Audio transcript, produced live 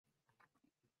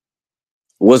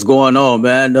What's going on,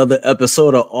 man? Another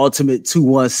episode of Ultimate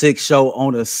 216 Show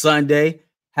on a Sunday.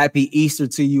 Happy Easter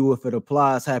to you if it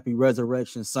applies. Happy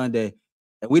Resurrection Sunday.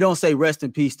 And we don't say rest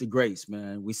in peace to grace,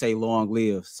 man. We say long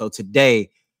live. So today,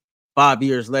 5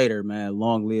 years later, man,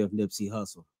 long live Nipsey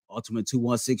Hussle. Ultimate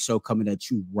 216 Show coming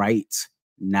at you right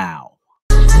now.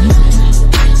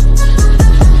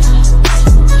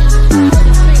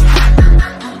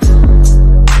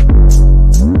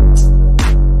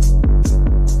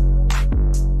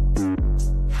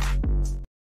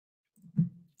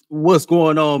 What's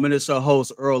going on, man? It's your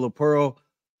host, Earl of Pearl.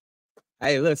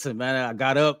 Hey, listen, man, I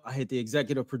got up. I hit the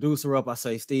executive producer up. I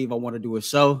say, Steve, I want to do a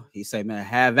show. He said, man,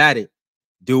 have at it.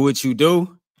 Do what you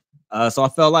do. So I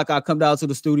felt like I'd come down to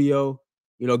the studio,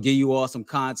 give you all some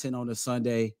content on a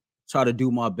Sunday, try to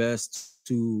do my best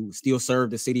to still serve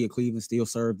the city of Cleveland, still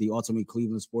serve the Ultimate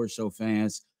Cleveland Sports Show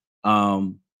fans.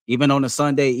 Even on a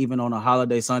Sunday, even on a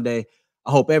holiday Sunday,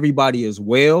 I hope everybody is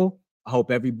well. I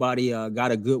hope everybody got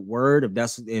a good word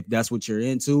if that's what you're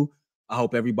into. I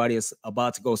hope everybody is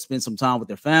about to go spend some time with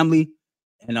their family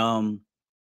and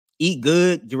eat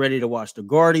good. Get ready to watch the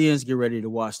Guardians. Get ready to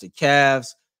watch the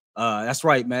Cavs. That's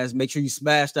right, man. Make sure you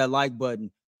smash that like button.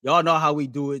 Y'all know how we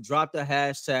do it. Drop the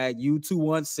hashtag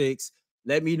U216.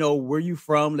 Let me know where you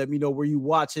from. Let me know where you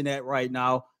watching at right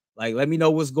now. Let me know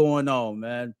what's going on,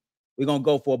 man. We're going to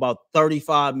go for about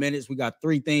 35 minutes. We got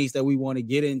 3 things that we want to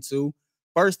get into.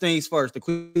 First things first, the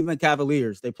Cleveland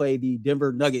Cavaliers, they play the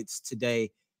Denver Nuggets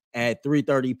today at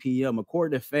 3:30 p.m.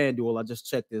 According to FanDuel, I just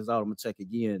checked this out. I'm going to check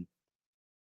again.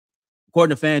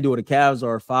 According to FanDuel, the Cavs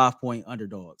are 5-point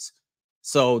underdogs.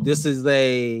 So this is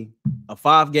a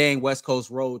 5-game West Coast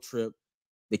road trip.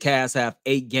 The Cavs have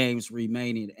 8 games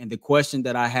remaining. And the question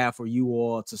that I have for you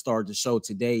all to start the show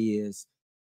today is,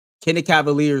 can the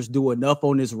Cavaliers do enough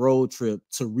on this road trip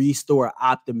to restore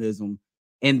optimism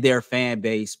in their fan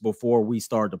base before we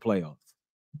start the playoffs?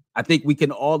 I think we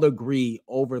can all agree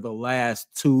over the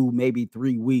last 2, maybe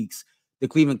 3 weeks, the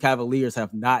Cleveland Cavaliers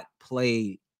have not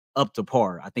played up to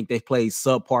par. I think they've played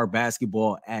subpar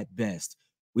basketball at best.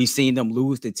 We've seen them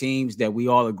lose to teams that we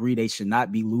all agree they should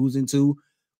not be losing to.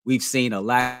 We've seen a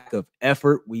lack of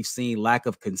effort. We've seen lack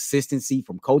of consistency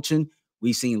from coaching.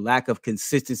 We've seen lack of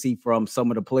consistency from some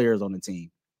of the players on the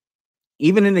team.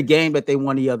 Even in the game that they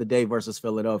won the other day versus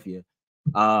Philadelphia,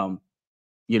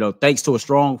 thanks to a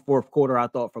strong fourth quarter, I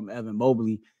thought, from Evan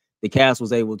Mobley, the Cavs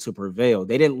was able to prevail.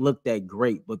 They didn't look that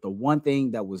great, but the one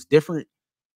thing that was different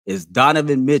is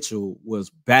Donovan Mitchell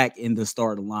was back in the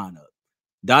starting lineup.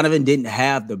 Donovan didn't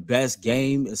have the best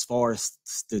game as far as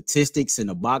statistics in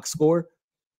the box score,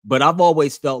 but I've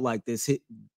always felt like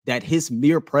that his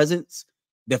mere presence,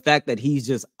 the fact that he's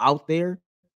just out there,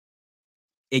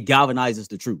 it galvanizes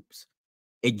the troops.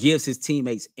 It gives his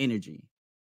teammates energy.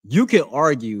 You could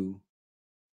argue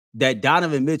that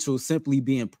Donovan Mitchell simply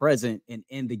being present and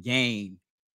in the game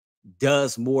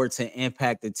does more to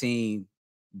impact the team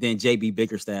than JB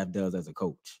Bickerstaff does as a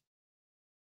coach.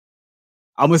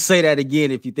 I'm going to say that again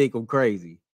if you think I'm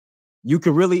crazy. You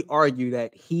could really argue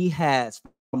that he has,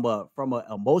 from an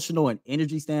emotional and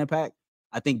energy standpoint,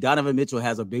 I think Donovan Mitchell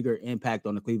has a bigger impact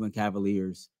on the Cleveland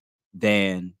Cavaliers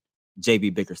than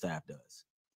JB Bickerstaff does.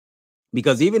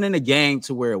 Because even in a game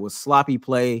to where it was sloppy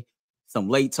play, some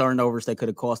late turnovers that could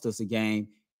have cost us a game,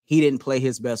 he didn't play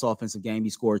his best offensive game. He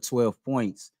scored 12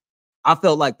 points. I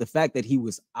felt like the fact that he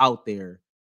was out there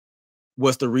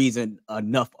was the reason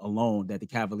enough alone that the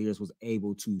Cavaliers was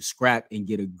able to scrap and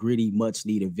get a gritty,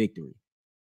 much-needed victory.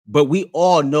 But we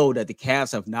all know that the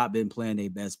Cavs have not been playing their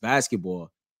best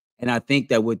basketball. And I think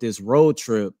that with this road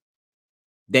trip,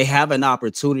 they have an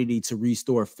opportunity to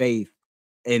restore faith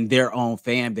in their own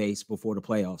fan base before the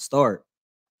playoffs start.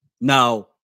 Now,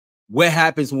 what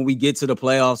happens when we get to the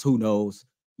playoffs? Who knows?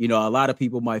 A lot of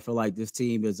people might feel like this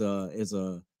team is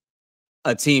a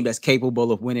team that's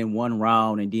capable of winning one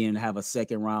round and then have a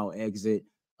second round exit.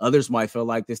 Others might feel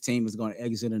like this team is going to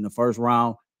exit in the first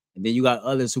round. And then you got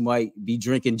others who might be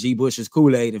drinking G. Bush's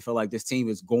Kool-Aid and feel like this team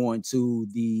is going to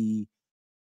the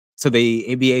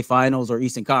NBA Finals or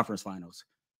Eastern Conference Finals.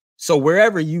 So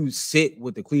wherever you sit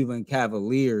with the Cleveland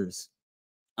Cavaliers,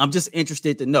 I'm just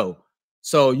interested to know.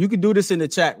 So you can do this in the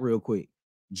chat real quick.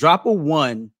 Drop a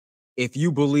 1 if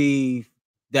you believe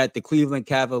that the Cleveland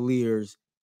Cavaliers,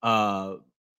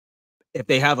 if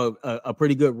they have a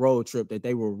pretty good road trip, that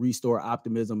they will restore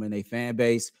optimism in a fan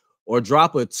base, or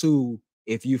drop a 2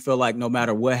 if you feel like no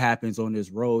matter what happens on this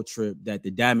road trip, that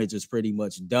the damage is pretty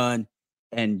much done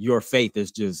and your faith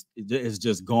is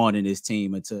just gone in this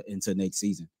team into next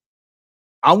season.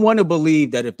 I want to believe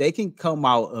that if they can come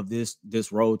out of this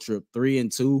road trip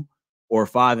 3-2 or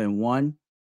 5-1,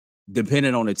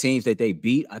 depending on the teams that they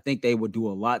beat, I think they would do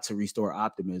a lot to restore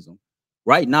optimism.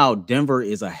 Right now, Denver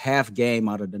is a half game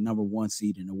out of the number 1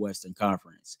 seed in the Western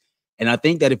Conference. And I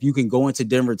think that if you can go into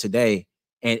Denver today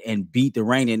and beat the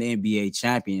reigning NBA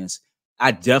champions,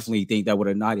 I definitely think that would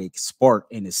ignite a spark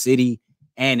in the city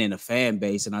and in the fan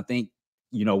base. And I think,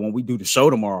 when we do the show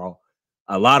tomorrow,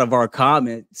 a lot of our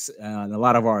comments and a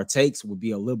lot of our takes would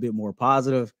be a little bit more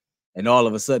positive, and all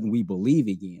of a sudden we believe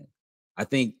again. I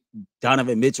think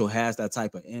Donovan Mitchell has that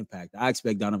type of impact. I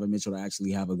expect Donovan Mitchell to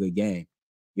actually have a good game.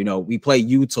 We play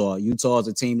Utah. Utah is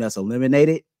a team that's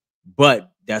eliminated,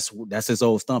 but that's his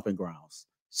old stomping grounds.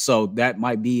 So that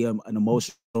might be an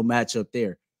emotional matchup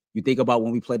there. You think about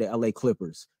when we play the LA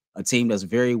Clippers, a team that's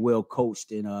very well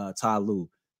coached in Ty Lue.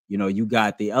 You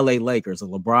got the LA Lakers, a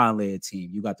LeBron-led team.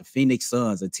 You got the Phoenix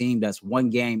Suns, a team that's one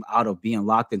game out of being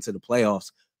locked into the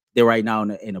playoffs. They're right now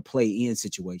in a play-in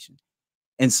situation.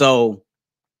 And so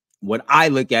when I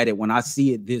look at it, when I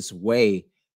see it this way,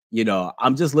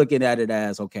 I'm just looking at it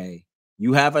as, okay,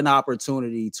 you have an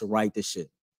opportunity to right the ship.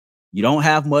 You don't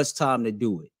have much time to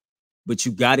do it, but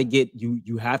you got to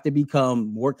you have to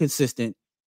become more consistent.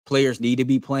 Players need to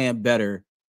be playing better,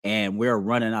 and we're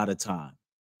running out of time.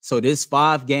 So this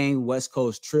 5-game West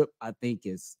Coast trip, I think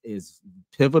is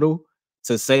pivotal,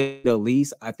 to say the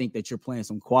least. I think that you're playing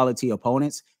some quality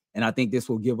opponents, and I think this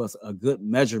will give us a good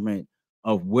measurement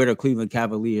of where the Cleveland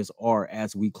Cavaliers are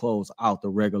as we close out the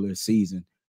regular season.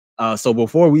 So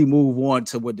before we move on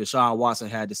to what Deshaun Watson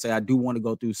had to say, I do want to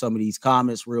go through some of these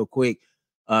comments real quick.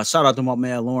 Shout out to my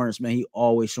man Lawrence, man. He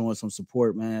always showing some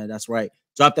support, man. That's right.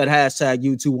 Drop that hashtag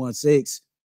U216.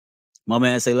 My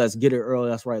man say, let's get it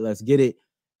early. That's right. Let's get it.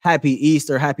 Happy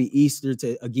Easter. Happy Easter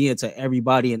to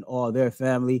everybody and all their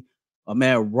family. My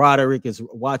man Roderick is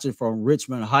watching from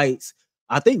Richmond Heights.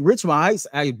 I think Richmond Heights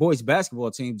boys basketball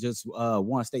team just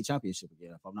won state championship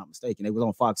again, if I'm not mistaken. They was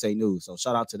on Fox 8 News. So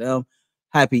shout out to them.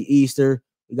 Happy Easter.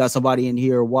 We got somebody in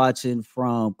here watching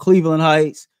from Cleveland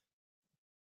Heights.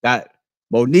 Got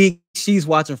Monique. She's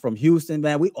watching from Houston,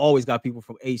 man. We always got people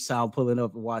from H-Town pulling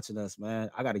up and watching us, man.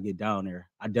 I got to get down there.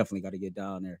 I definitely got to get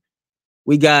down there.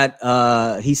 We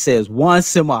got, he says 1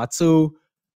 semi 2.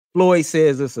 Floyd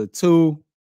says it's a 2.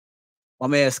 My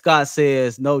man Scott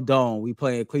says, no, don't. We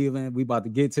playing Cleveland. We about to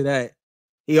get to that.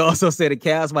 He also said the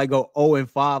Cavs might go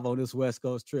 0-5 on this West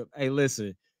Coast trip. Hey,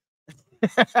 listen,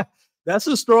 that's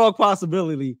a strong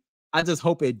possibility. I just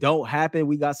hope it don't happen.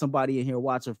 We got somebody in here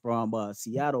watching from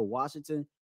Seattle, Washington.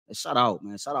 And shout out,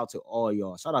 man. Shout out to all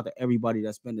y'all. Shout out to everybody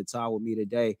that spent the time with me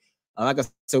today. Like I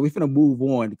said, we're finna move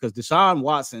on because Deshaun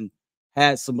Watson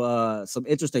had some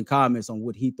interesting comments on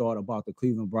what he thought about the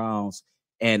Cleveland Browns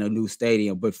and a new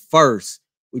stadium. But first,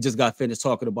 we just got finished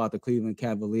talking about the Cleveland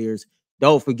Cavaliers.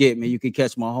 Don't forget, man, you can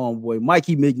catch my homeboy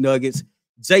Mikey McNuggets,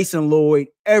 Jason Lloyd,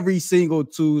 every single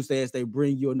Tuesday as they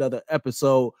bring you another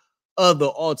episode of the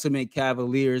Ultimate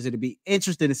Cavaliers. It'll be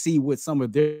interesting to see what some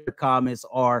of their comments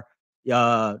are.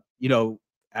 After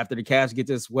the Cavs get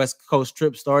this West Coast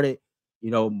trip started,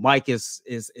 Mike is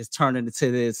turning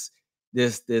into this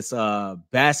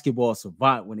basketball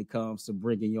savant when it comes to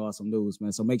bringing y'all some news,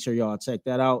 man. So make sure y'all check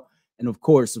that out. And of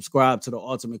course, subscribe to the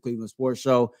Ultimate Cleveland Sports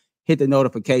Show. Hit the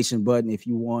notification button if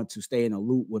you want to stay in the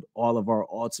loop with all of our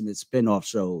Ultimate spinoff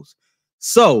shows.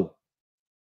 So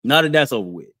now that that's over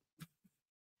with,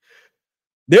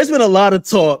 there's been a lot of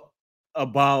talk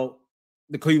about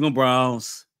the Cleveland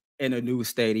Browns and a new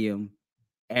stadium.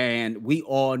 And we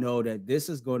all know that this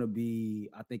is going to be,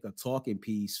 I think, a talking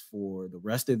piece for the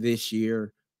rest of this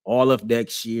year, all of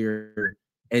next year,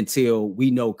 until we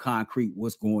know concrete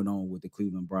what's going on with the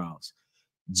Cleveland Browns.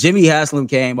 Jimmy Haslam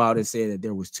came out and said that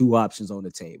there was 2 options on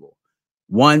the table.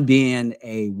 One being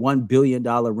a $1 billion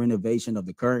renovation of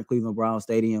the current Cleveland Browns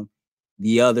stadium.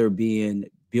 The other being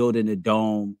building a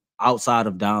dome outside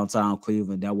of downtown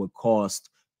Cleveland that would cost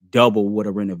double what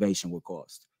a renovation would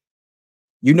cost.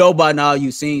 By now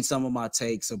you've seen some of my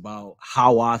takes about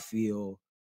how I feel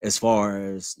as far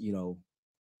as,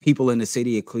 people in the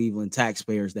city of Cleveland,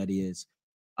 taxpayers, that is,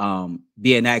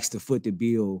 being asked to foot the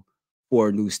bill for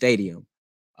a new stadium.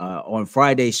 On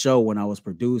Friday's show, when I was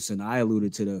producing, I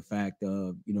alluded to the fact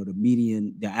of,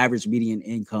 the average median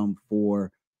income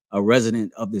for a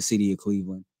resident of the city of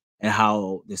Cleveland, and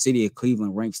how the city of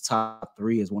Cleveland ranks top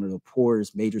 3 as one of the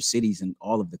poorest major cities in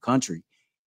all of the country.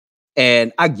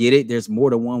 And I get it. There's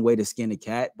more than one way to skin a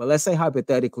cat. But let's say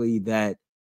hypothetically that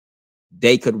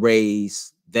they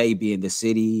being the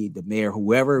city, the mayor,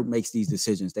 whoever makes these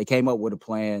decisions, they came up with a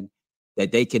plan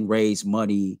that they can raise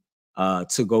money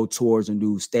to go towards a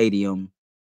new stadium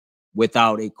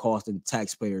without it costing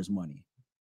taxpayers money.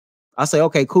 I say,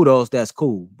 okay, kudos, that's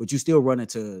cool. But you still run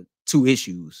into 2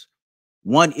 issues.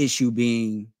 One issue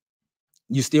being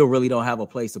you still really don't have a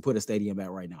place to put a stadium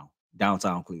at right now,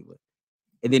 downtown Cleveland.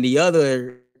 And then the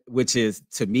other, which is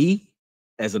to me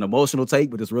as an emotional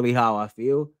take, but it's really how I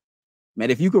feel. Man,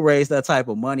 if you could raise that type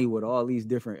of money with all these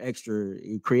different extra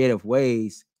creative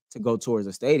ways to go towards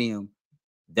a stadium,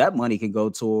 that money can go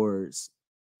towards,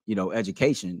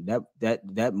 education.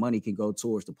 That money can go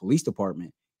towards the police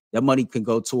department. That money can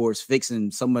go towards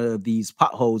fixing some of these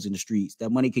potholes in the streets. That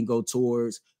money can go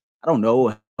towards, I don't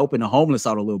know, helping the homeless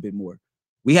out a little bit more.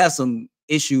 We have some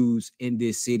issues in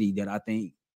this city that I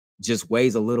think just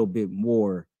weighs a little bit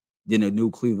more than a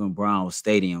new Cleveland Browns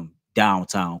stadium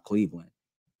downtown Cleveland.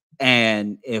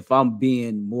 And if I'm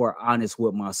being more honest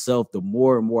with myself, the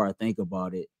more and more I think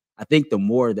about it, I think the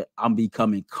more that I'm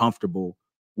becoming comfortable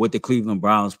with the Cleveland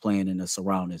Browns playing in the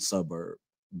surrounding suburb,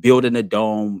 building a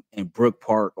dome in Brook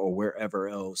Park or wherever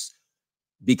else.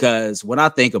 Because when I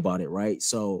think about it, right?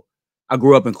 So I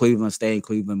grew up in Cleveland, stayed in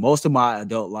Cleveland. Most of my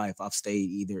adult life, I've stayed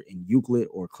either in Euclid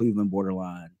or Cleveland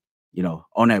borderline,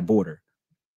 on that border.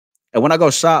 And when I go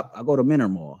shop, I go to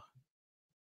Menor Mall.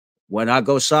 When I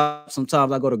go shop,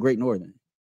 sometimes I go to Great Northern.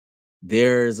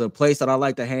 There's a place that I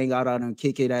like to hang out on and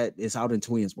kick it at. It's out in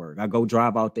Twinsburg. I go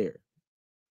drive out there.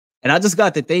 And I just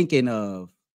got to thinking of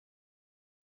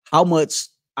how much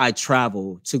I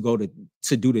travel to go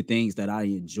to do the things that I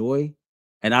enjoy.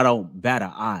 And I don't bat an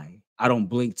eye. I don't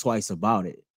blink twice about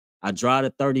it. I drive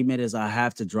the 30 minutes I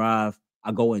have to drive.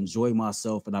 I go enjoy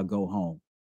myself and I go home.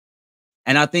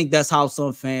 And I think that's how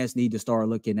some fans need to start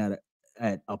looking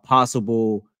at a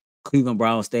possible Cleveland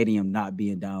Browns stadium not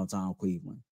being downtown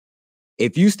Cleveland.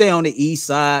 If you stay on the east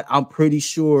side, I'm pretty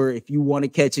sure if you want to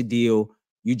catch a deal,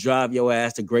 you drive your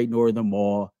ass to Great Northern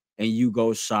Mall and you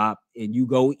go shop and you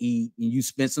go eat and you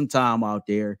spend some time out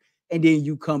there and then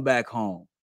you come back home.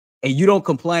 And you don't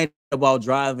complain about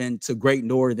driving to Great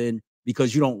Northern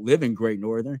because you don't live in Great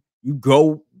Northern. You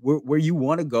go where you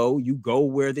want to go. You go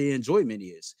where the enjoyment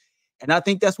is. And I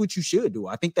think that's what you should do.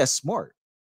 I think that's smart.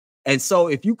 And so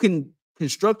if you can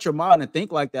construct your mind and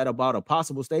think like that about a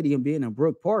possible stadium being in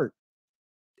Brook Park,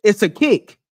 it's a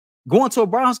kick. Going to a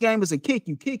Browns game is a kick.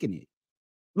 You kicking it.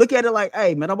 Look at it like,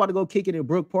 hey, man, I'm about to go kick it in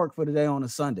Brook Park for the day on a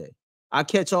Sunday. I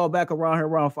catch y'all back around here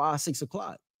around 5, 6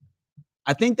 o'clock.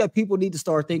 I think that people need to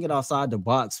start thinking outside the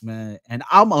box, man. And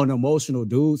I'm an emotional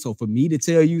dude. So for me to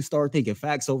tell you, start thinking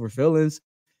facts over feelings,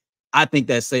 I think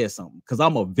that says something because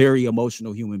I'm a very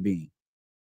emotional human being.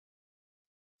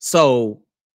 So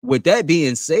with that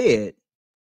being said,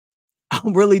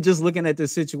 I'm really just looking at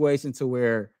this situation to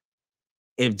where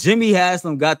if Jimmy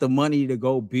Haslam got the money to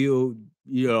go build,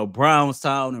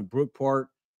 Brownstown and Brook Park,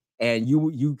 and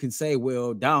you can say,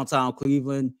 well, downtown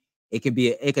Cleveland, it could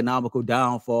be an economical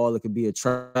downfall. It could be a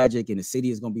tragic, and the city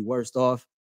is going to be worse off.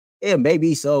 Yeah,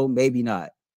 maybe so, maybe not.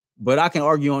 But I can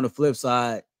argue on the flip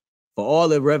side, for all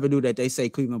the revenue that they say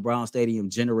Cleveland Brown Stadium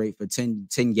generate for 10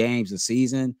 games a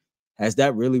season, has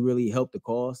that really, really helped the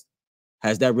cause?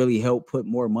 Has that really helped put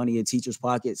more money in teachers'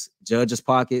 pockets, judges'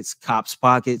 pockets, cops'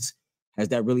 pockets? Has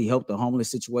that really helped the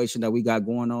homeless situation that we got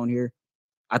going on here?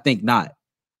 I think not.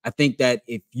 I think that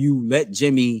if you let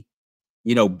Jimmy,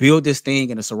 build this thing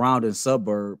in a surrounding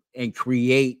suburb and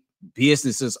create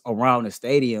businesses around the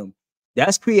stadium,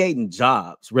 that's creating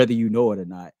jobs, whether you know it or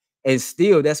not. And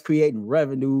still, that's creating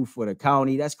revenue for the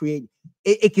county. That's creating,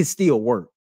 it can still work.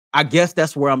 I guess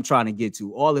that's where I'm trying to get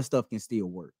to. All this stuff can still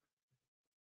work.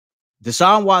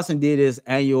 Deshaun Watson did his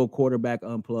annual Quarterback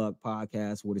Unplugged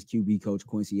podcast with his QB coach,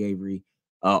 Quincy Avery,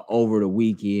 over the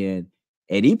weekend.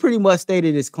 And he pretty much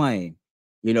stated his claim.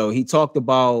 He talked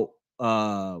about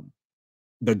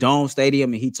the Dome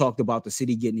Stadium, and he talked about the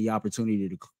city getting the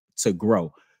opportunity to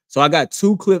grow. So I got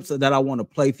 2 clips that I want to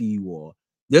play for you all.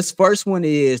 This first one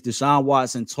is Deshaun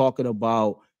Watson talking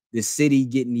about the city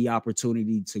getting the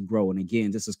opportunity to grow. And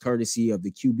again, this is courtesy of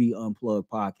the QB Unplugged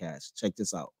podcast. Check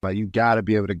this out. Like, you got to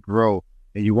be able to grow,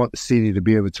 and you want the city to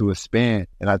be able to expand.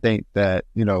 And I think that,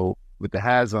 with the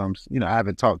Haslams, I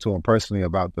haven't talked to them personally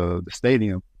about the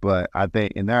stadium, but I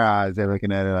think in their eyes, they're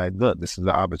looking at it like, look, this is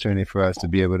the opportunity for us to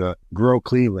be able to grow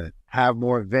Cleveland, have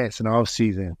more events in the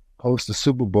offseason, host a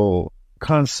Super Bowl,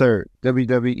 concert,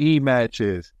 WWE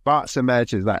matches, boxing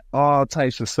matches, like all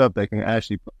types of stuff that can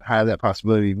actually have that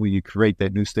possibility when you create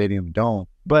that new stadium dome.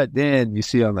 But then you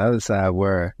see on the other side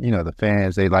where, the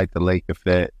fans, they like the lake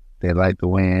effect, they like the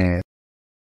win.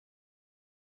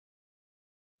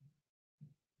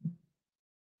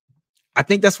 I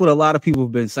think that's what a lot of people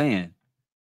have been saying.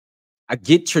 I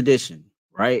get tradition,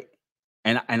 right?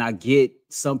 And I get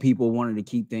some people wanting to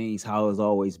keep things how it's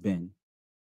always been.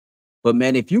 But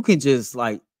man, if you can just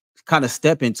kind of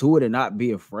step into it and not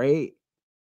be afraid,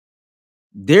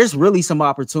 there's really some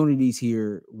opportunities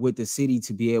here with the city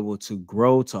to be able to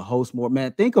grow, to host more.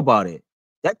 Man, think about it.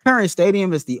 That current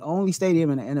stadium is the only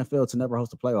stadium in the NFL to never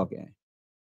host a playoff game.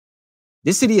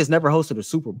 This city has never hosted a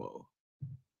Super Bowl.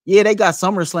 Yeah, they got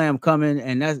SummerSlam coming,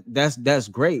 and that's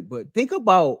great. But think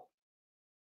about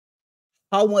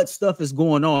how much stuff is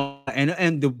going on,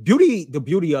 and the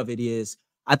beauty of it is,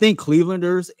 I think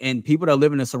Clevelanders and people that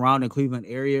live in the surrounding Cleveland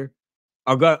area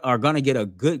are gonna get a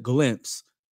good glimpse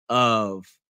of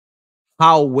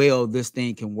how well this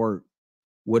thing can work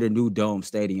with a new dome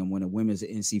stadium when the women's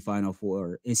NCAA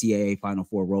Final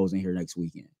Four rolls in here next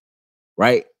weekend,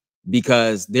 right?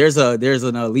 Because there's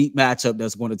an elite matchup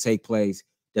that's going to take place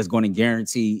that's going to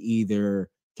guarantee either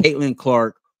Caitlin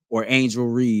Clark or Angel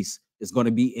Reese is going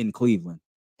to be in Cleveland.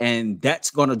 And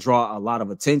that's going to draw a lot of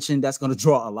attention. That's going to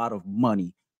draw a lot of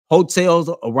money. Hotels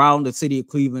around the city of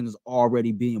Cleveland is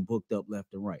already being booked up left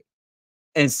and right.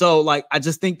 And so, like, I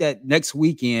just think that next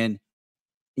weekend,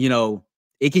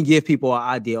 it can give people an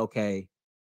idea, okay,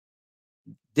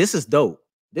 this is dope.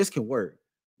 This can work.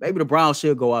 Maybe the Browns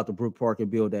should go out to Brook Park and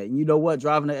build that. And you know what?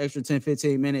 Driving an extra 10,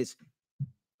 15 minutes,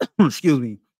 excuse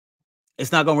me,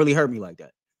 it's not going to really hurt me like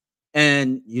that.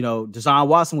 And, Deshaun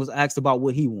Watson was asked about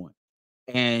what he wants.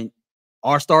 And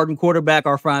our starting quarterback,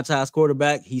 our franchise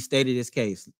quarterback, he stated his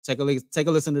case. Take a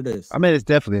listen to this. I mean, it's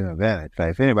definitely an advantage.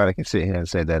 Like, if anybody can sit here and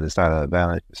say that it's not an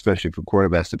advantage, especially for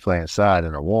quarterbacks to play inside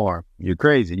in a warm, you're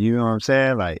crazy. You know what I'm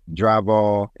saying? Like, dry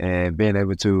ball and being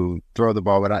able to throw the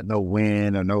ball without no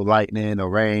wind or no lightning or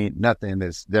rain, nothing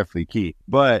is definitely key.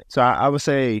 But so I would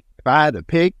say if I had to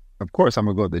pick, of course, I'm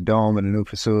going to go to the dome and the new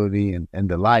facility and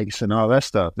the lights and all that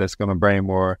stuff. That's going to bring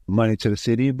more money to the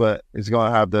city, but it's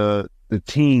going to have the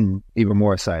team even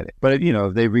more excited. But, if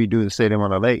they redo the stadium on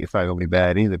the lake, it's not going to be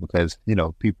bad either because,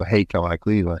 people hate coming to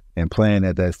Cleveland and playing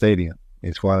at that stadium.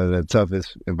 It's one of the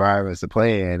toughest environments to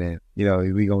play in, and,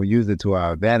 we're going to use it to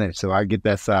our advantage. So I get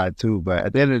that side too. But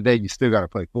at the end of the day, you still got to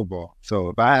play football. So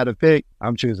if I had to pick,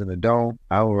 I'm choosing the dome.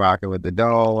 I'm rocking with the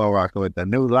dome. I'm rocking with the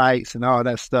new lights and all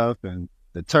that stuff and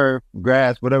the turf,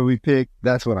 grass, whatever we pick.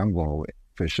 That's what I'm going with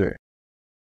for sure.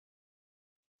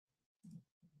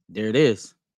 There it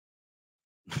is.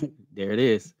 There it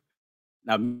is.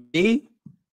 Now, me,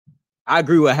 I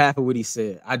agree with half of what he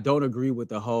said. I don't agree with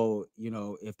the whole,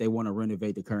 if they want to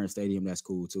renovate the current stadium, that's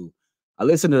cool too. I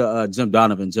listened to Jim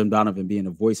Donovan being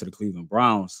the voice of the Cleveland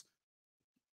Browns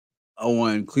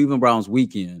on Cleveland Browns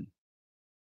weekend.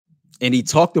 And he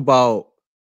talked about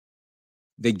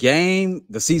the game,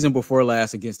 the season before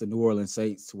last against the New Orleans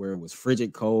Saints, where it was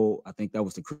frigid cold. I think that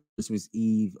was the Christmas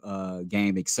Eve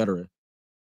game, etc.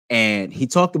 And he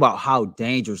talked about how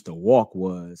dangerous the walk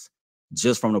was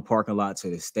just from the parking lot to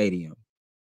the stadium.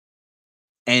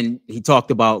 And he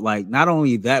talked about, like, not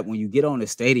only that, when you get on the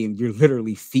stadium, you're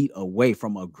literally feet away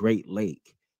from a great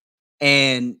lake.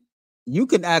 And you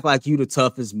can act like you the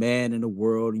toughest man in the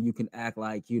world, and you can act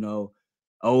like,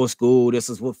 old school, this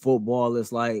is what football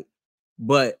is like.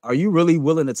 But are you really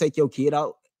willing to take your kid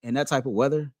out in that type of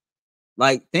weather?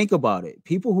 Like, think about it.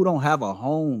 People who don't have a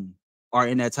home are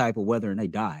in that type of weather and they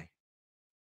die.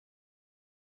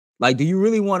 Like, do you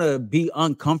really want to be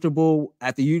uncomfortable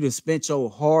after you just spent your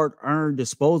hard-earned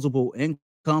disposable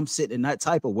income sitting in that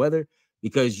type of weather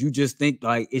because you just think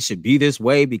like it should be this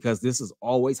way because this is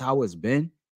always how it's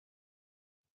been?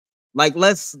 Like,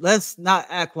 let's not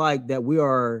act like that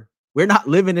we're not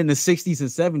living in the 60s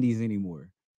and 70s anymore.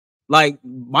 Like,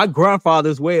 my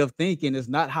grandfather's way of thinking is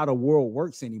not how the world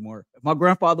works anymore. If my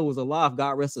grandfather was alive,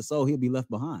 God rest his soul, he'd be left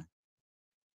behind.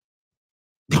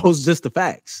 Those are just the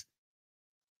facts.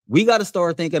 We got to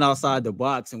start thinking outside the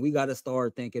box, and we got to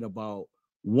start thinking about,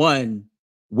 one,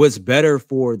 what's better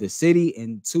for the city,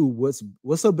 and two,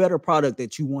 what's a better product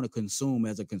that you want to consume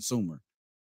as a consumer.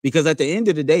 Because at the end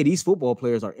of the day, these football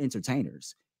players are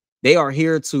entertainers. They are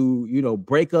here to,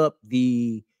 break up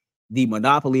the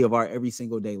monopoly of our every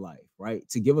single day life, right?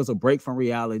 To give us a break from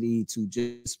reality, to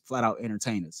just flat out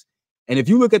entertain us. And if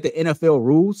you look at the NFL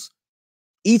rules,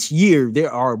 each year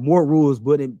there are more rules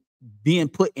being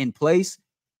put in place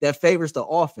that favors the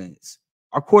offense.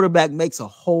 Our quarterback makes a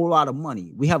whole lot of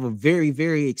money. We have a very,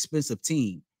 very expensive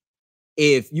team.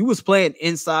 If you was playing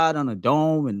inside on a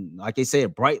dome and, like they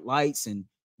said, bright lights and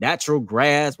natural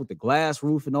grass with the glass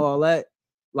roof and all that,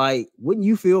 like, wouldn't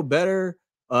you feel better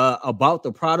about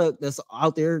the product that's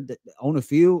out there on the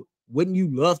field? Wouldn't you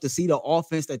love to see the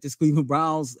offense that this Cleveland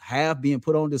Browns have being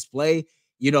put on display,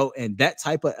 in that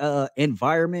type of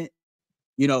environment?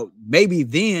 Maybe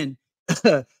then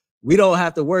we don't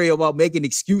have to worry about making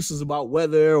excuses about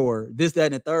weather or this, that,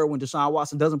 and the third when Deshaun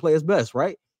Watson doesn't play his best,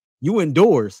 right? You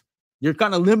indoors. You're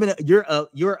kind of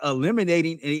you're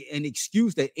eliminating an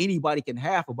excuse that anybody can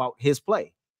have about his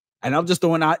play. And I'm just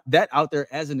throwing that out there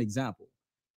as an example.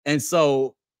 And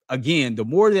so again, the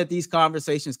more that these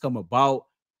conversations come about,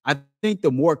 I think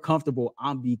the more comfortable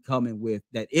I'm becoming with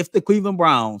that if the Cleveland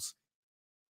Browns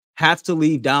have to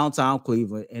leave downtown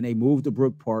Cleveland and they move to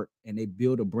Brook Park and they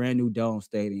build a brand new dome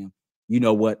stadium, you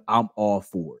know what? I'm all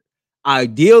for it.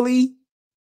 Ideally,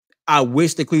 I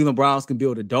wish the Cleveland Browns can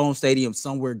build a dome stadium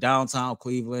somewhere downtown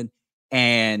Cleveland.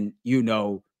 And,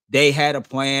 they had a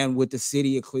plan with the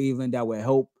city of Cleveland that would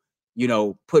help,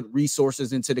 put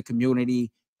resources into the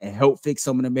community and help fix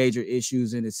some of the major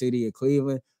issues in the city of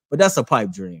Cleveland. But that's a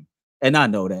pipe dream. And I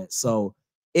know that. So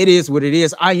it is what it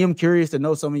is. I am curious to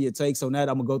know some of your takes on that.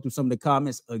 I'm going to go through some of the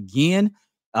comments again,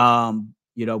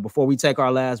 before we take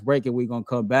our last break, and we're going to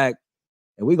come back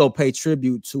and we're going to pay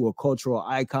tribute to a cultural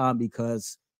icon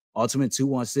because Ultimate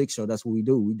 216 show, that's what we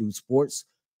do. We do sports,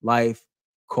 life,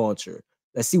 culture.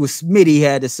 Let's see what Smitty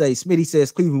had to say. Smitty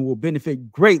says Cleveland will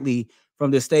benefit greatly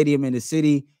from the stadium in the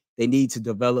city. They need to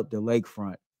develop the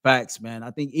lakefront. Facts, man.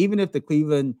 I think even if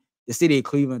the city of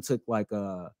Cleveland took like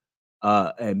a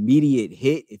immediate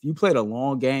hit, if you played a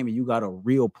long game and you got a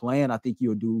real plan, I think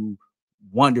you'll do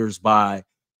wonders by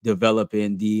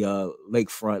developing the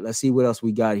lakefront. Let's see what else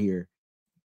we got here.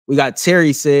 We got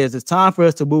Terry says, it's time for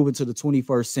us to move into the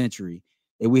 21st century.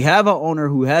 If we have an owner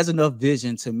who has enough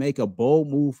vision to make a bold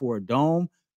move for a dome,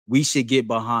 we should get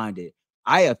behind it.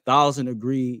 I 1,000%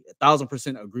 agree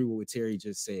with what Terry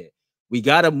just said. We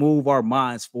got to move our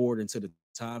minds forward into the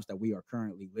times that we are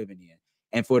currently living in.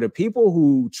 And for the people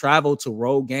who travel to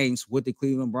road games with the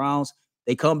Cleveland Browns,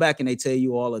 they come back and they tell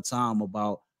you all the time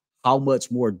about how much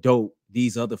more dope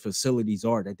these other facilities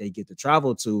are that they get to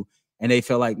travel to. And they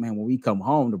feel like, man, when we come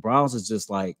home, the Browns is just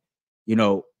like,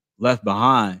 left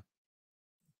behind.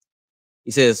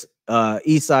 He says,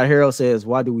 Eastside Hero says,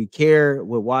 why do we care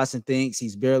what Watson thinks?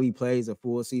 He's barely plays a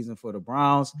full season for the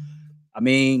Browns. I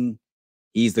mean,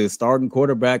 he's the starting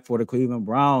quarterback for the Cleveland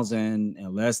Browns. And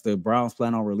unless the Browns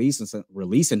plan on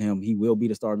releasing him, he will be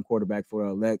the starting quarterback for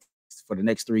the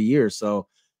next 3 years. So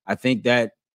I think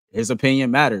that his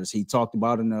opinion matters. He talked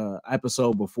about in the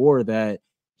episode before that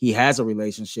he has a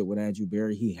relationship with Andrew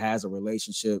Berry. He has a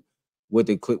relationship with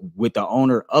the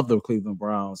owner of the Cleveland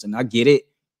Browns. And I get it.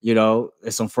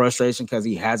 It's some frustration because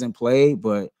he hasn't played,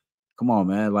 but come on,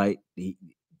 man. Like,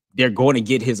 they're going to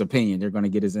get his opinion. They're going to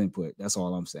get his input. That's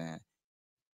all I'm saying.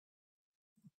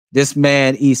 This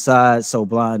man, Eastside, so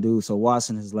blind, dude. So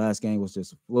Watson, his last game was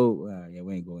just a fluke. Yeah,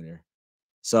 we ain't going there.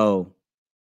 So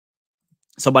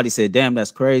somebody said, damn,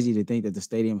 that's crazy to think that the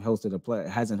stadium hasn't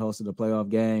hosted a playoff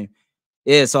game.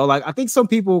 Yeah, so, like, I think some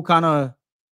people kind of,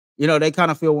 they kind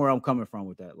of feel where I'm coming from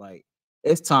with that. Like,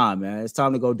 it's time, man. It's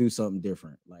time to go do something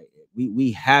different. Like,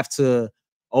 we have to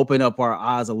open up our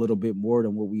eyes a little bit more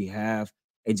than what we have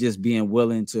and just being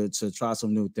willing to try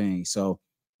some new things. So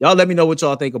y'all let me know what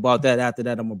y'all think about that. After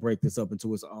that, I'm going to break this up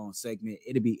into its own segment.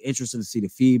 It'll be interesting to see the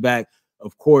feedback.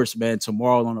 Of course, man,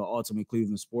 tomorrow on the Ultimate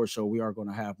Cleveland Sports Show, we are going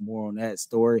to have more on that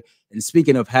story. And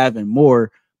speaking of having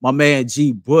more, my man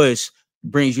G. Bush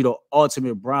brings you the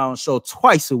Ultimate Browns Show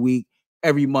twice a week,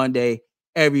 every Monday,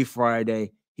 every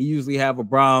Friday. He usually have a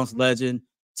Browns legend,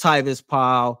 Tyvis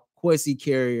Powell, Quincy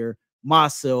Carrier,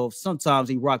 myself. Sometimes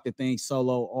he rocked the thing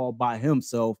solo all by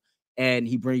himself, and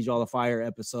he brings y'all a fire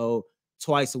episode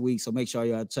twice a week. So make sure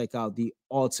y'all check out the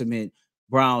Ultimate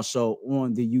Browns Show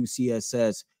on the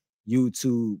UCSS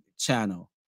YouTube channel.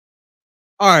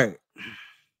 All right.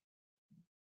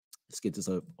 Let's get this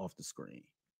up off the screen.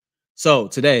 So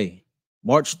today,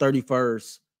 March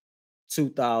 31st,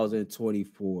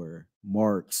 2024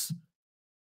 marks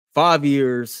 5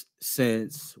 years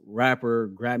since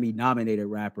Grammy-nominated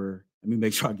rapper, let me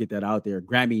make sure I get that out there,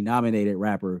 Grammy-nominated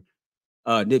rapper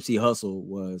Nipsey Hussle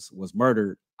was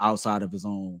murdered outside of his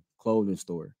own clothing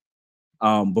store.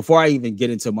 Before I even get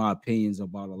into my opinions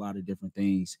about a lot of different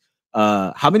things,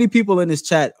 how many people in this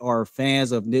chat are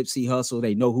fans of Nipsey Hussle?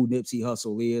 They know who Nipsey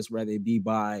Hussle is, whether it be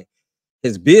by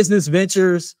his business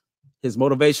ventures, his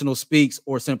motivational speaks,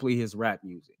 or simply his rap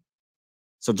music.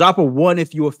 So drop a 1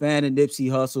 if you're a fan of Nipsey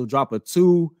Hussle. Drop a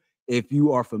 2 if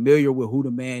you are familiar with who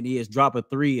the man is. Drop a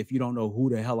 3 if you don't know who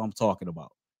the hell I'm talking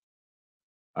about.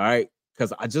 All right?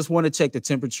 Because I just want to check the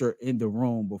temperature in the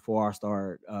room before I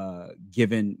start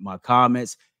giving my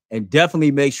comments. And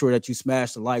definitely make sure that you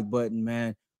smash the like button,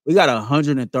 man. We got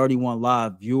 131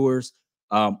 live viewers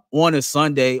on a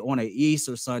Sunday, on an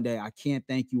Easter Sunday. I can't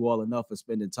thank you all enough for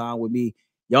spending time with me.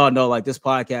 Y'all know, like, this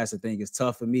podcasting thing is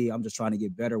tough for me. I'm just trying to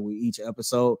get better with each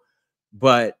episode.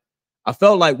 But I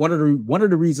felt like one of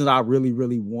the reasons I really,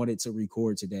 really wanted to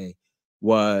record today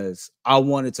was I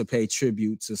wanted to pay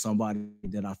tribute to somebody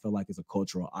that I feel like is a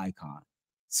cultural icon,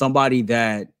 somebody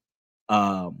that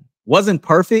wasn't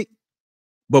perfect,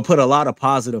 but put a lot of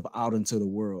positive out into the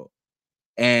world.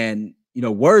 And,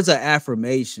 words of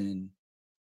affirmation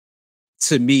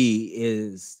to me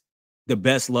is the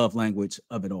best love language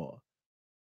of it all,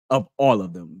 of all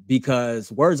of them,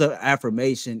 because words of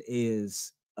affirmation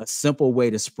is a simple way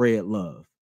to spread love.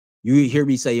 You hear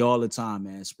me say all the time,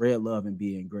 man, spread love and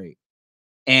being great.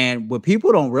 And what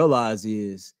people don't realize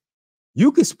is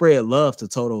you can spread love to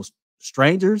total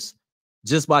strangers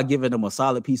just by giving them a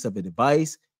solid piece of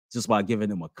advice, just by giving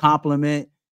them a compliment,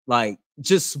 like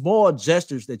just small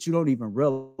gestures that you don't even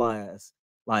realize.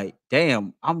 Like,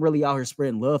 damn, I'm really out here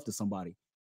spreading love to somebody.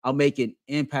 I'll make an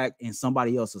impact in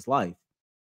somebody else's life.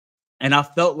 And I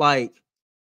felt like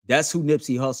that's who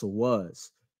Nipsey Hussle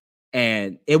was.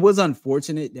 And it was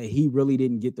unfortunate that he really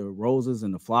didn't get the roses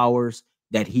and the flowers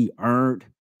that he earned,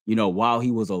 while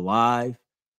he was alive.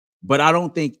 But I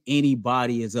don't think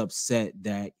anybody is upset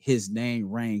that his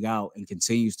name rang out and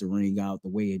continues to ring out the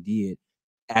way it did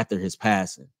after his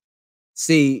passing.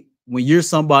 See, when you're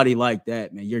somebody like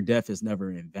that, man, your death is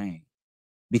never in vain,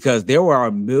 because there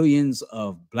were millions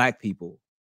of Black people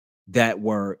that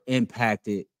were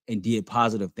impacted and did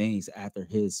positive things after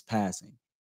his passing.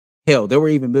 Hell, there were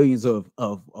even millions of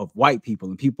white people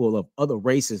and people of other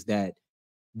races that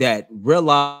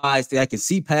realized that I can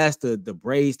see past the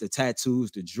braids, the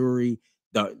tattoos, the jewelry,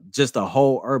 just the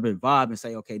whole urban vibe, and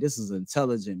say, okay, this is an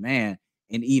intelligent man,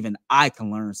 and even I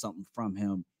can learn something from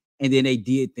him. And then they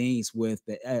did things with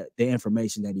the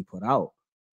information that he put out.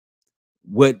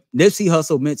 What Nipsey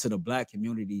Hussle meant to the Black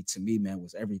community, to me, man,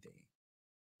 was everything.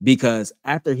 Because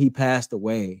after he passed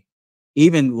away,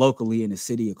 even locally in the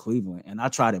city of Cleveland, and I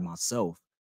tried it myself,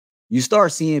 you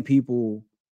start seeing people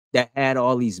that had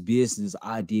all these business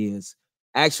ideas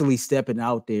actually stepping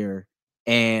out there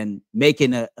and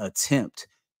making an attempt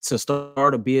to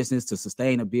start a business, to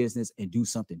sustain a business, and do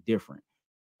something different,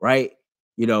 right?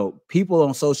 People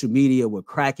on social media would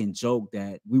crack and joke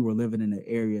that we were living in an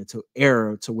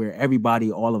era to where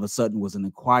everybody all of a sudden was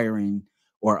acquiring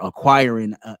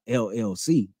a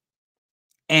LLC.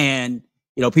 And,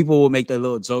 people will make their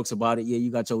little jokes about it. Yeah,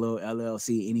 you got your little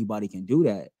LLC. Anybody can do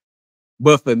that.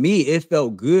 But for me, it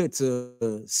felt good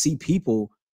to see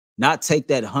people not take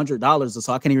that $100,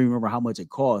 so I can't even remember how much it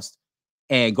cost,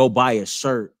 and go buy a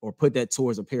shirt or put that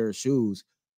towards a pair of shoes,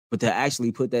 but to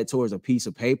actually put that towards a piece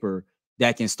of paper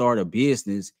that can start a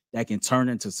business, that can turn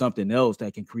into something else,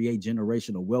 that can create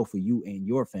generational wealth for you and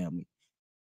your family.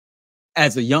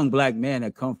 As a young Black man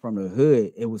that come from the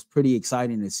hood, it was pretty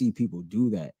exciting to see people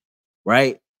do that,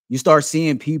 right? You start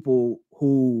seeing people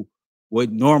who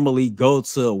would normally go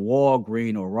to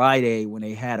Walgreens or Rite Aid when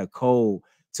they had a cold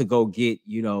to go get,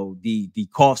 the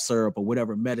cough syrup or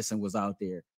whatever medicine was out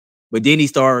there. But then he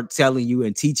started telling you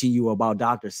and teaching you about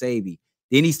Dr. Sebi.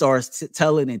 Then he starts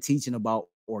telling and teaching about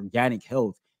organic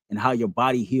health and how your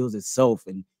body heals itself.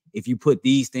 And if you put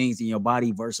these things in your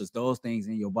body versus those things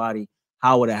in your body,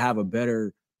 how would it have a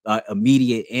better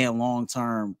immediate and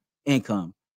long-term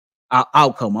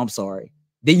outcome? I'm sorry.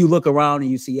 Then you look around and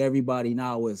you see everybody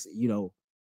now is,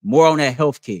 more on that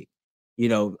health kick,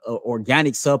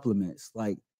 organic supplements.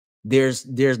 Like there's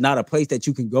not a place that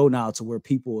you can go now to where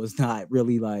people is not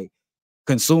really like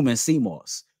consuming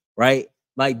CMOS, right?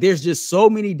 Like there's just so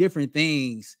many different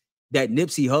things that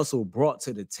Nipsey Hussle brought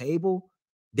to the table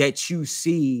that you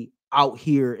see out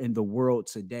here in the world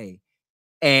today.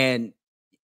 And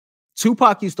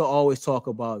Tupac used to always talk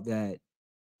about that,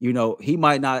 he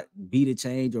might not be the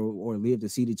change or live to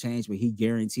see the change, but he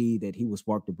guaranteed that he would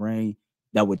spark the brain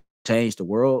that would change the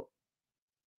world.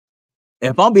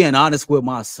 If I'm being honest with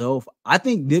myself, I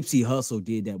think Nipsey Hussle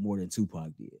did that more than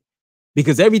Tupac did.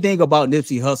 Because everything about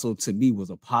Nipsey Hussle to me was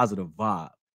a positive vibe.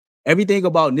 Everything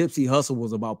about Nipsey Hussle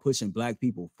was about pushing Black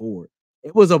people forward.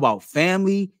 It was about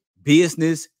family,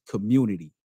 business,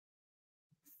 community.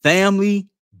 Family,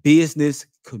 business,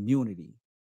 community.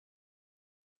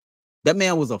 That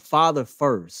man was a father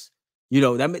first.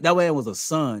 That man was a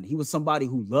son. He was somebody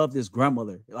who loved his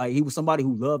grandmother. Like he was somebody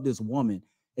who loved this woman.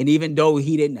 And even though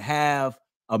he didn't have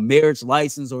a marriage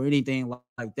license or anything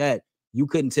like that, you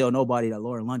couldn't tell nobody that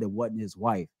Lauren London wasn't his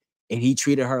wife. And he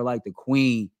treated her like the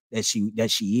queen that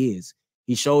she is.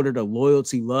 He showed her the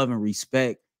loyalty, love, and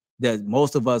respect that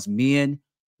most of us men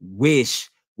wish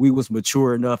we was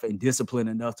mature enough and disciplined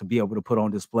enough to be able to put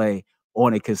on display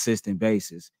on a consistent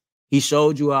basis. He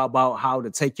showed you about how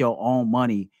to take your own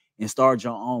money and start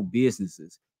your own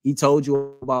businesses. He told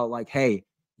you about like, hey,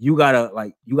 you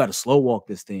gotta slow walk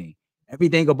this thing.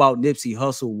 Everything about Nipsey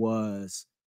Hussle was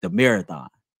the marathon,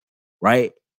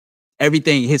 right?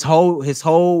 everything. His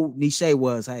whole niche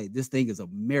was, hey, this thing is a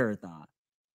marathon.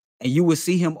 And you would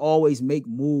see him always make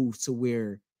moves to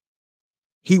where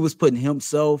he was putting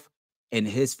himself and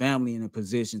his family in a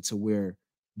position to where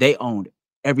they owned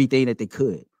everything that they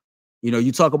could. You know,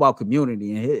 you talk about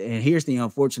community, and here's the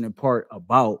unfortunate part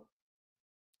about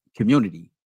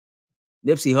community.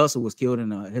 Nipsey Hussle was killed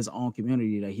in his own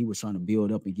community that he was trying to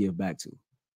build up and give back to.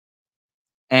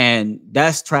 And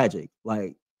that's tragic.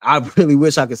 Like, I really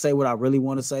wish I could say what I really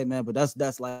want to say, man, but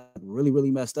that's like really,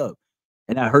 really messed up.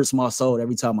 And that hurts my soul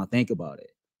every time I think about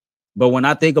it. But when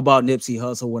I think about Nipsey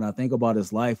Hussle, when I think about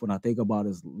his life, when I think about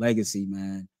his legacy,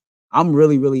 man, I'm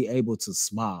really, really able to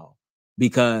smile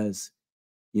because,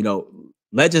 you know,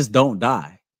 legends don't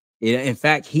die. In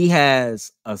fact, he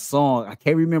has a song. I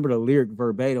can't remember the lyric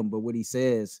verbatim, but what he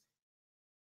says,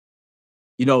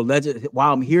 you know, legend.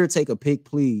 While I'm here, take a pic,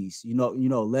 please. You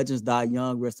know, legends die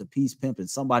young. Rest in peace, pimping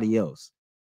somebody else.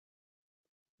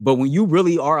 But when you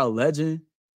really are a legend,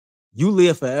 you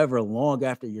live forever, long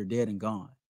after you're dead and gone,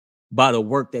 by the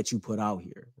work that you put out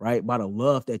here, right? By the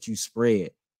love that you spread.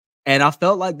 And I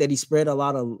felt like that he spread a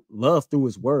lot of love through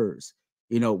his words.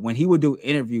 You know, when he would do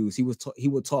interviews, he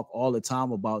would talk all the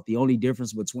time about the only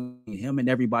difference between him and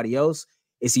everybody else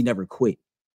is he never quit.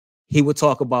 He would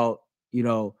talk about, you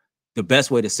know, the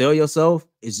best way to sell yourself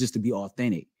is just to be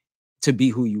authentic, to be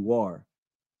who you are.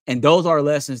 And those are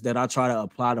lessons that I try to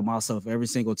apply to myself every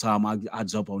single time I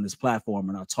jump on this platform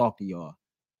and I talk to y'all.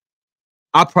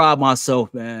 I pride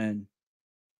myself, man,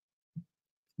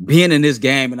 being in this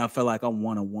game, and I feel like I'm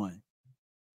 1-on-1.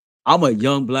 I'm a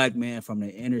young black man from the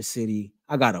inner city.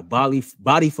 I got a body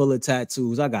full of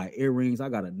tattoos. I got earrings. I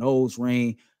got a nose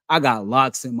ring. I got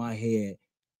locks in my head.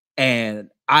 And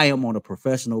I am on a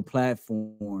professional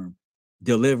platform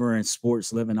delivering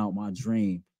sports, living out my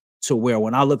dream, to where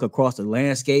when I look across the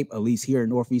landscape, at least here in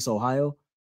Northeast Ohio,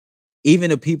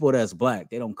 even the people that's black,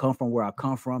 they don't come from where I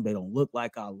come from. They don't look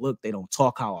like I look. They don't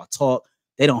talk how I talk.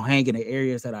 They don't hang in the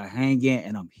areas that I hang in,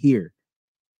 and I'm here.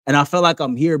 And I feel like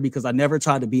I'm here because I never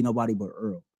tried to be nobody but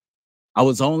Earl. I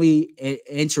was only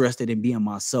interested in being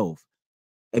myself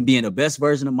and being the best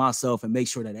version of myself, and make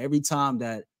sure that every time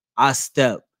that I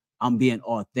step, I'm being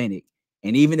authentic.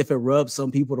 And even if it rubs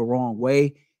some people the wrong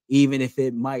way, even if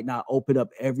it might not open up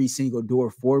every single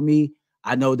door for me,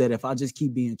 I know that if I just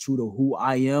keep being true to who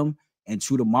I am and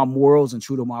true to my morals and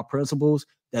true to my principles,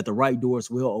 that the right doors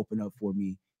will open up for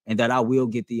me and that I will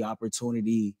get the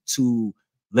opportunity to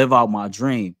live out my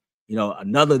dream. You know,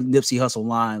 another Nipsey Hussle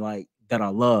line like that I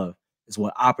love is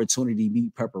when opportunity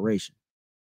meet preparation,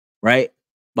 right?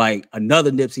 Like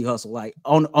another Nipsey Hussle, like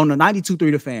on the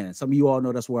 92.3 The Fan. Some of you all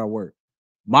know that's where I work.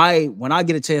 When I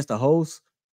get a chance to host,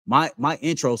 my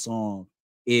intro song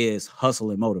is Hustle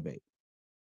and Motivate.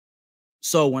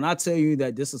 So when I tell you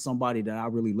that this is somebody that I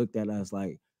really looked at as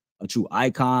like a true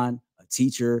icon, a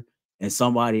teacher, and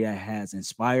somebody that has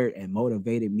inspired and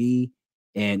motivated me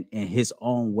in his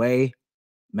own way,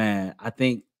 man, I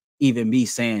think even me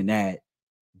saying that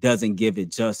doesn't give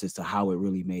it justice to how it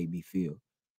really made me feel.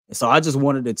 And so I just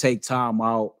wanted to take time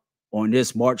out on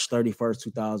this March 31st,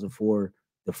 2004,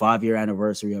 the 5-year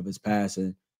anniversary of his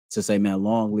passing, to say, man,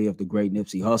 long live the great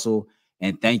Nipsey Hussle.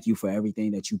 And thank you for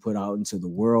everything that you put out into the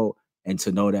world, and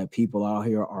to know that people out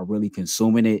here are really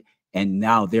consuming it. And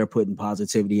now they're putting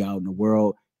positivity out in the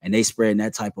world, and they spreading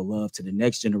that type of love to the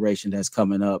next generation that's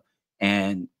coming up.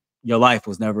 And your life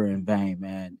was never in vain,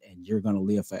 man. And you're going to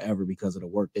live forever because of the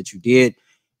work that you did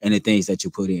and the things that you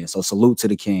put in. So salute to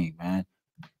the king, man.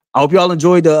 I hope y'all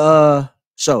enjoyed the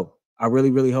show. I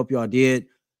really, really hope y'all did.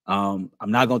 I'm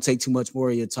not going to take too much more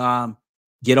of your time.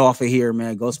 Get off of here,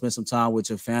 man. Go spend some time with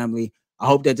your family. I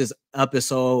hope that this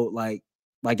episode, like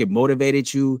it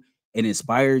motivated you and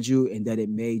inspired you, and that it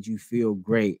made you feel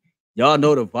great. Y'all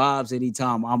know the vibes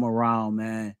anytime I'm around,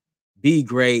 man. Be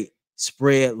great.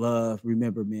 Spread love.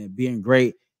 Remember, man, being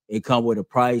great, it comes with a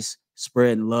price.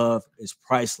 Spreading love is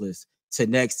priceless. Till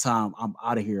next time, I'm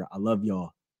out of here. I love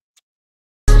y'all.